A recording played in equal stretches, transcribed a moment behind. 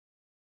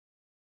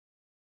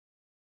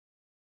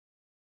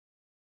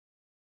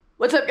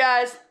What's up,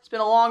 guys? It's been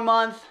a long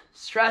month,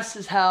 stressed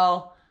as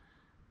hell.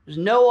 There's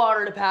no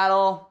water to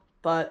paddle,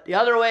 but the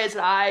other ways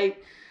that I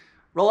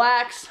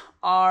relax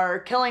are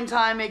killing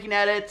time making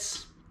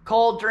edits,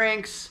 cold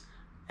drinks,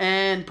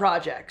 and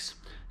projects.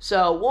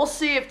 So we'll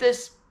see if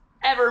this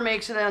ever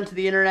makes it onto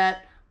the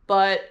internet,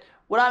 but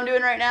what I'm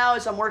doing right now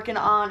is I'm working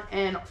on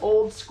an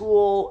old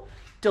school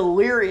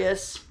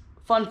Delirious.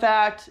 Fun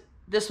fact,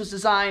 this was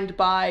designed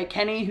by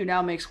Kenny, who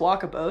now makes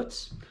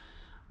walkaboats.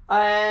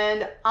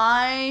 And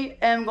I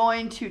am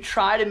going to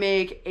try to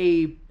make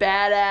a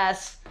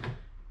badass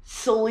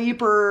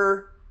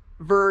sleeper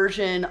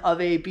version of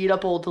a beat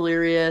up old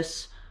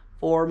Delirious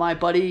for my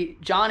buddy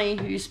Johnny,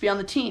 who used to be on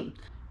the team.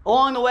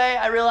 Along the way,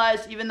 I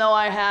realized even though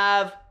I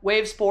have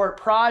Wavesport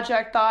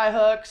Project thigh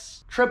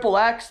hooks,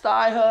 XXX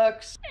thigh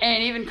hooks,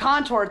 and even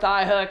Contour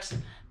thigh hooks,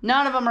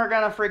 none of them are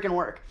gonna freaking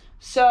work.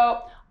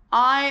 So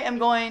I am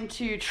going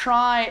to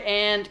try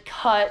and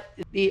cut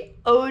the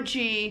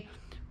OG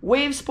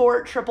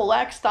Wavesport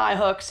XXX thigh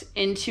hooks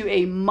into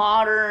a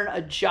modern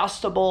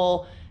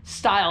adjustable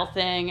style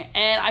thing.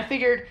 And I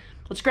figured,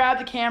 let's grab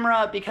the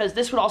camera because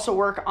this would also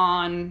work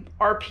on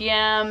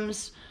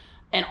RPMs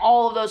and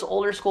all of those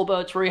older school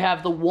boats where you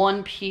have the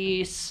one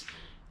piece,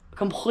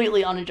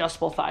 completely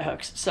unadjustable thigh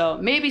hooks. So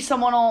maybe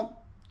someone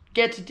will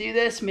get to do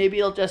this. Maybe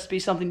it'll just be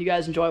something you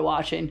guys enjoy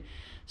watching.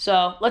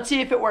 So let's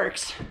see if it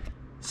works.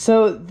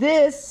 So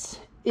this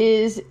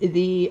is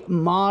the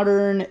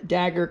modern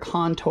Dagger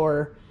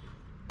Contour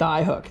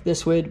thigh hook.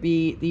 This would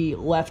be the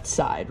left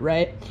side,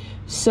 right?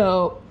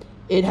 So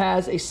it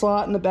has a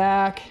slot in the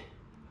back,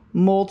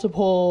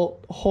 multiple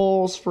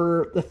holes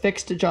for the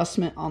fixed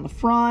adjustment on the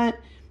front,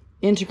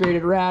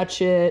 integrated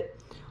ratchet,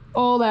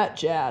 all that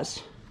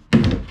jazz.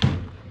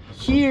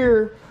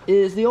 Here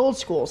is the old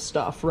school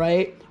stuff,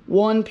 right?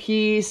 One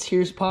piece,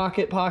 here's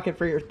pocket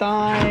for your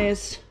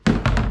thighs.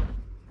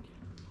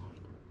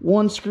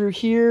 One screw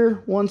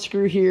here, one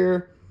screw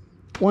here.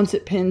 Once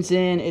it pins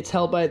in, it's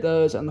held by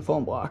those and the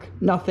foam block.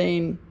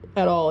 Nothing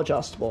at all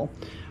adjustable.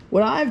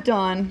 What I've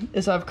done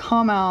is I've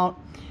come out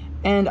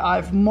and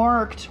I've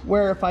marked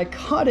where if I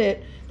cut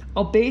it,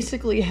 I'll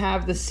basically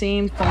have the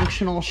same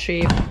functional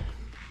shape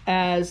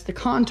as the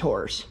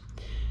contours.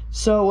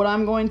 So what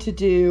I'm going to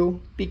do,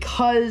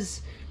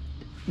 because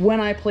when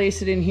I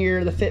place it in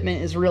here, the fitment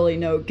is really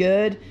no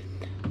good,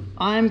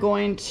 I'm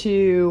going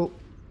to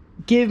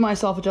give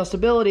myself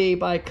adjustability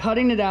by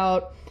cutting it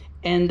out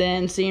and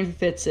then seeing if it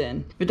fits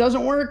in. If it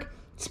doesn't work,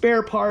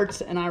 spare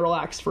parts and I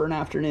relax for an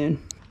afternoon.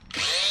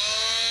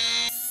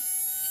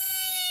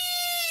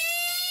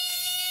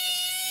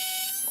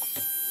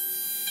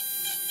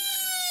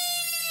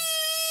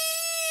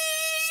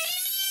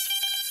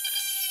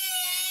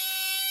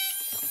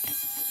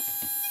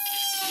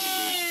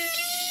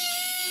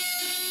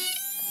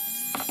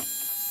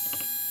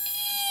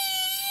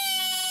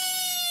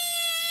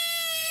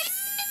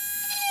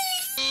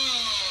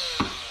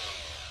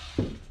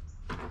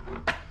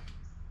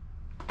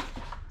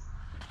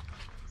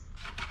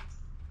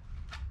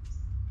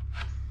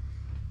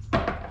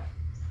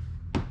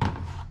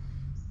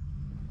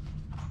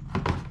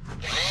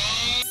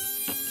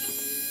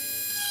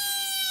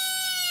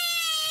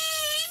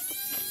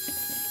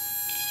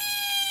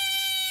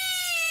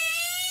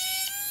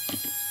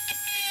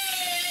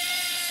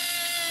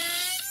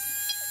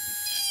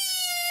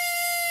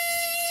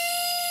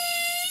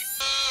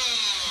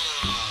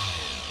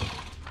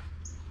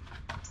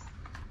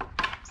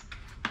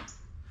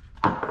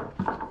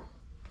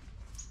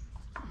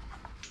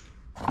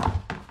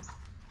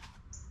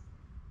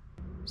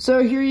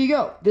 So here you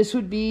go. This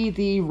would be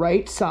the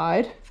right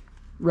side,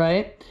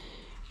 right?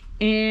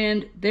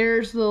 And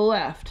there's the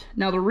left.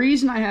 Now the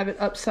reason I have it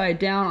upside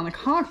down on the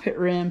cockpit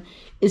rim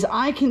is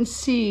I can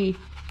see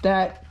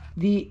that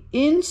the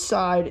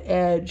inside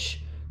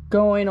edge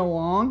going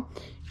along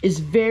is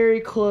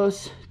very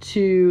close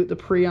to the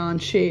pre-on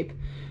shape,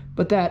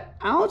 but that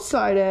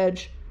outside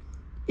edge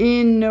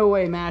in no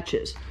way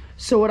matches.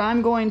 So what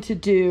I'm going to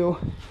do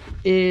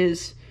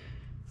is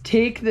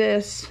take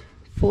this,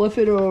 flip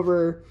it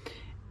over,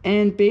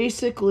 and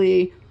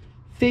basically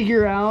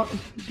figure out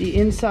the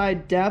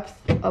inside depth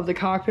of the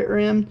cockpit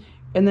rim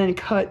and then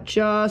cut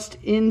just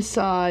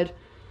inside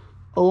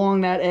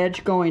along that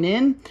edge going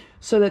in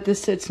so that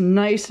this sits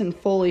nice and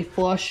fully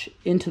flush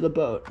into the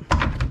boat.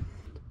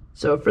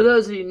 So for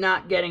those of you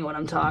not getting what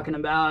I'm talking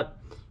about,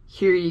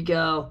 here you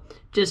go.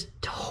 Just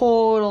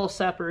total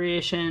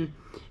separation,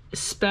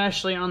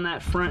 especially on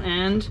that front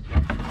end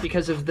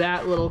because of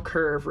that little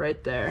curve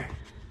right there.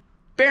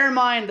 Bear in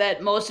mind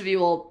that most of you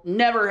will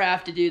never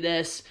have to do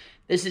this.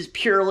 This is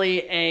purely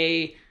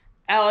a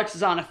Alex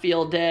is on a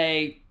field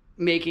day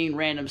making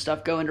random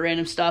stuff, go into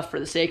random stuff for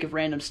the sake of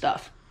random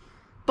stuff.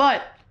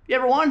 But if you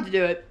ever wanted to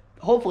do it,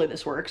 hopefully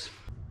this works.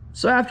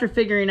 So after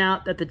figuring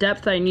out that the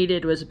depth I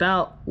needed was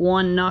about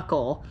 1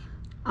 knuckle,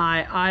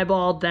 I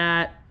eyeballed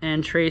that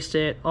and traced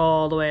it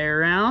all the way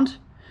around.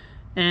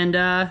 And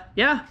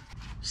yeah,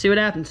 see what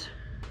happens.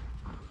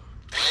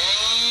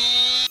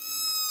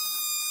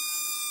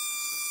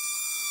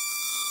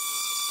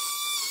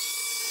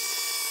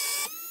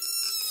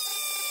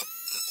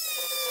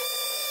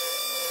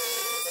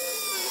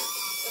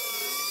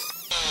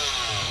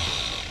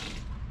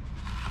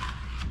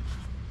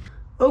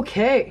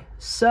 Okay,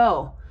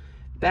 so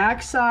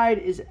backside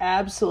is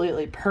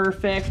absolutely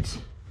perfect.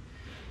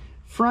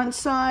 Front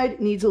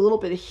side needs a little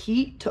bit of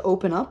heat to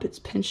open up. It's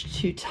pinched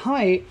too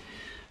tight,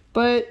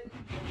 but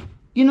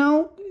you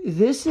know,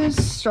 this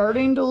is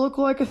starting to look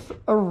like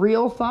a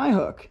real thigh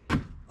hook.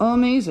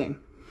 Amazing.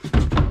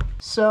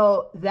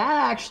 So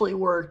that actually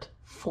worked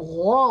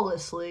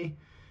flawlessly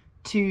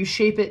to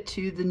shape it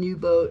to the new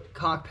boat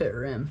cockpit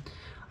rim.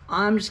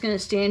 I'm just gonna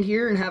stand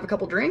here and have a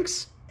couple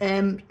drinks,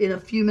 and in a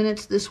few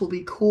minutes this will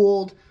be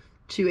cooled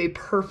to a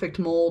perfect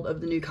mold of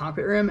the new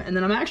cockpit rim, and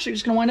then I'm actually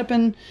just gonna wind up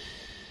and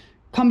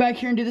come back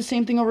here and do the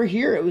same thing over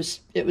here. It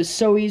was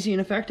so easy and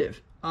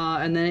effective,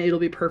 and then it'll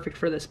be perfect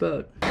for this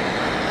boat.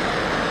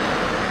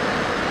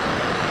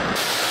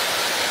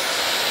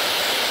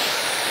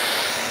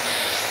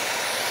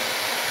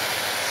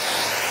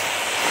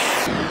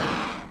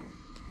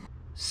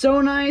 So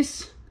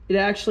nice, it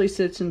actually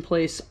sits in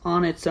place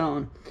on its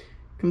own.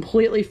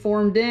 Completely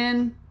formed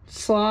in,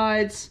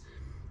 slides,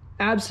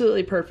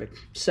 absolutely perfect.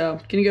 So,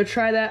 gonna go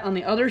try that on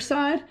the other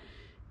side,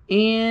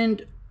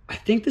 and I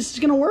think this is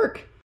gonna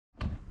work.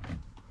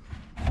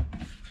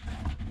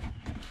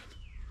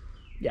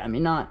 Yeah, I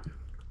mean,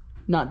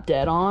 not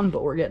dead on,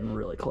 but we're getting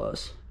really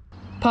close.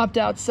 Popped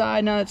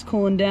outside, now it's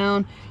cooling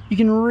down. You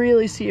can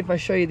really see, if I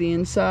show you the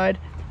inside,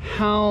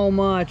 how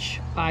much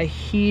I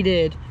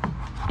heated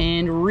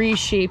and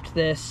reshaped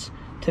this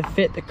to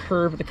fit the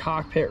curve of the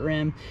cockpit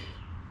rim.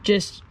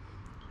 Just,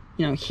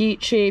 you know,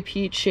 heat shape,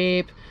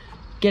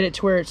 get it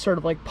to where it's sort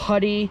of like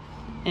putty,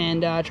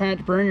 and try not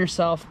to burn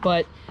yourself,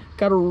 but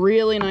got a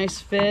really nice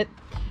fit.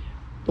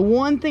 The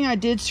one thing I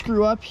did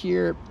screw up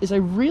here is I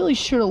really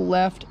should have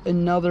left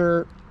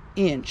another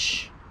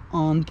inch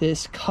on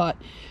this cut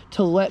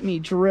to let me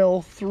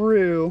drill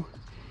through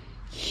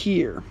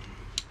here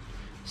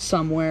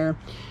somewhere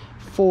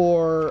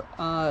for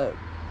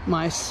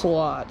my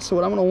slot. So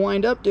what I'm going to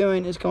wind up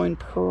doing is going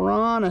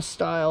piranha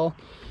style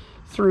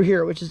through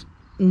here, which is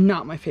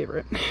not my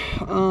favorite.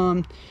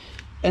 And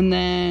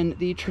then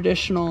the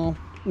traditional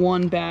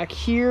one back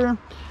here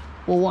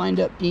will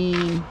wind up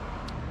being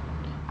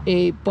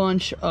a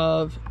bunch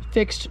of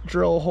fixed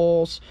drill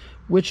holes,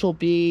 which will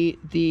be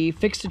the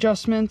fixed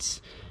adjustments,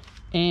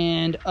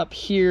 and up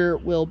here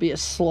will be a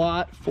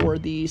slot for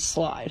the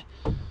slide.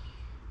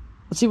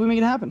 Let's see if we make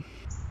it happen.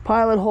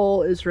 Pilot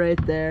hole is right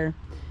there.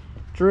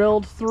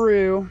 Drilled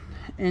through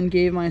and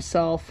gave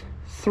myself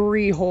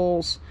 3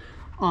 holes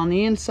on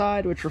the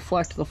inside, which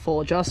reflect the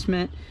full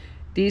adjustment.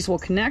 These will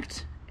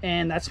connect,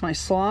 and that's my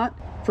slot.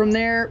 From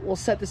there, we'll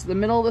set this in the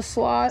middle of the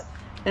slot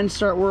and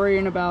start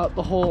worrying about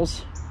the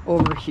holes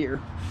over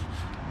here.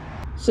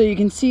 So you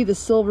can see the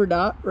silver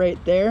dot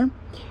right there.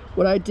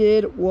 What I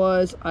did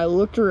was I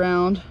looked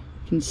around.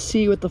 You can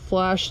see with the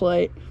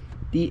flashlight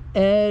the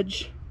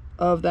edge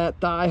of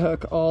that thigh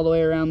hook all the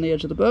way around the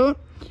edge of the boat.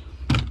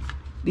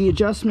 The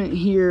adjustment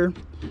here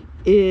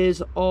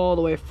is all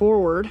the way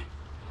forward.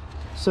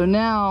 So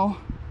now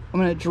I'm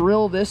going to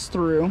drill this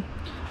through.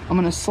 I'm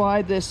going to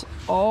slide this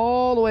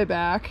all the way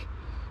back,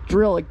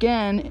 drill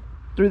again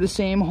through the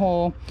same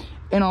hole,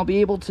 and I'll be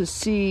able to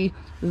see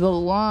the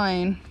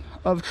line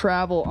of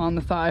travel on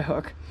the thigh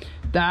hook.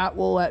 That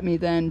will let me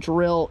then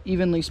drill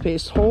evenly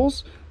spaced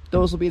holes.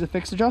 Those will be the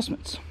fixed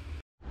adjustments.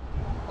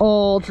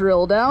 All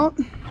drilled out.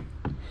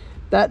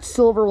 That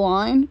silver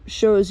line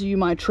shows you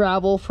my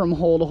travel from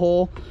hole to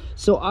hole.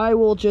 So I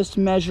will just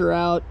measure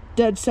out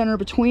dead center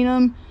between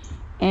them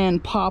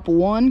and pop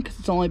 1, because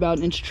it's only about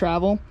 1 inch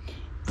travel,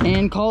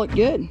 and call it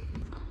good.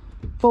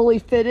 Fully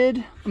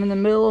fitted. I'm in the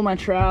middle of my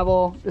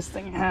travel. This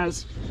thing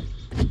has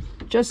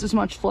just as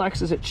much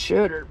flex as it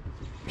should or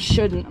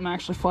shouldn't. I'm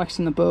actually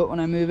flexing the boat when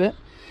I move it.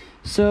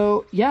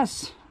 So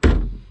yes,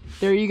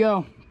 there you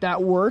go.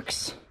 That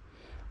works.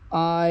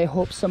 I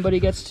hope somebody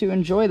gets to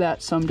enjoy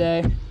that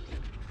someday.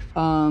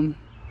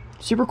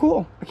 Super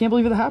cool. I can't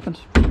believe that happened.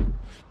 If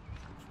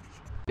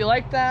you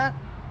like that,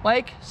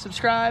 like,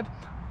 subscribe.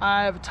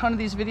 I have a ton of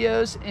these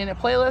videos in a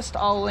playlist.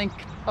 I'll link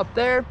up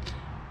there,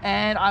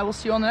 and I will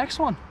see you on the next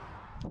one.